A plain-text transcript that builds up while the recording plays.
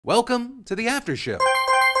Welcome to the after show.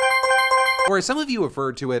 Or as some of you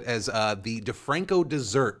refer to it as the DeFranco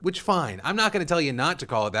dessert, which fine, I'm not gonna tell you not to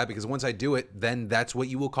call it that because once I do it, then that's what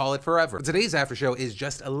you will call it forever. But today's after show is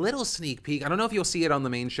just a little sneak peek. I don't know if you'll see it on the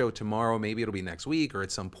main show tomorrow, maybe it'll be next week or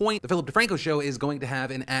at some point. The Philip DeFranco show is going to have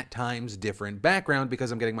an at times different background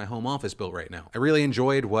because I'm getting my home office built right now. I really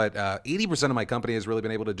enjoyed what 80% of my company has really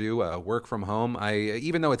been able to do, work from home.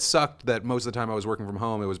 Even though it sucked that most of the time I was working from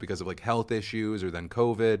home, it was because of like health issues or then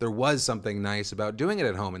COVID, there was something nice about doing it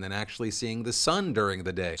at home and then actually seeing the sun during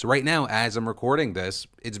the day. So right now, as I'm recording this,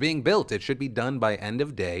 it's being built. It should be done by end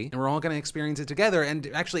of day, and we're all gonna experience it together. And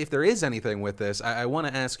actually, if there is anything with this, I wanna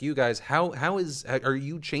ask you guys, are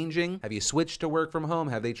you changing? Have you switched to work from home?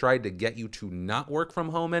 Have they tried to get you to not work from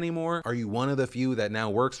home anymore? Are you one of the few that now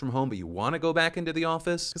works from home, but you wanna go back into the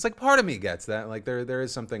office? It's like part of me gets that. Like there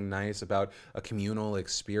is something nice about a communal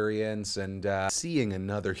experience and seeing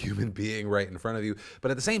another human being right in front of you.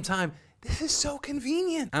 But at the same time, this is so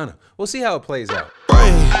convenient. I don't know. We'll see how it plays out.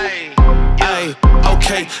 Hey,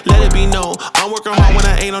 okay, let it be known. I'm working hard when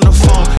I ain't on the phone.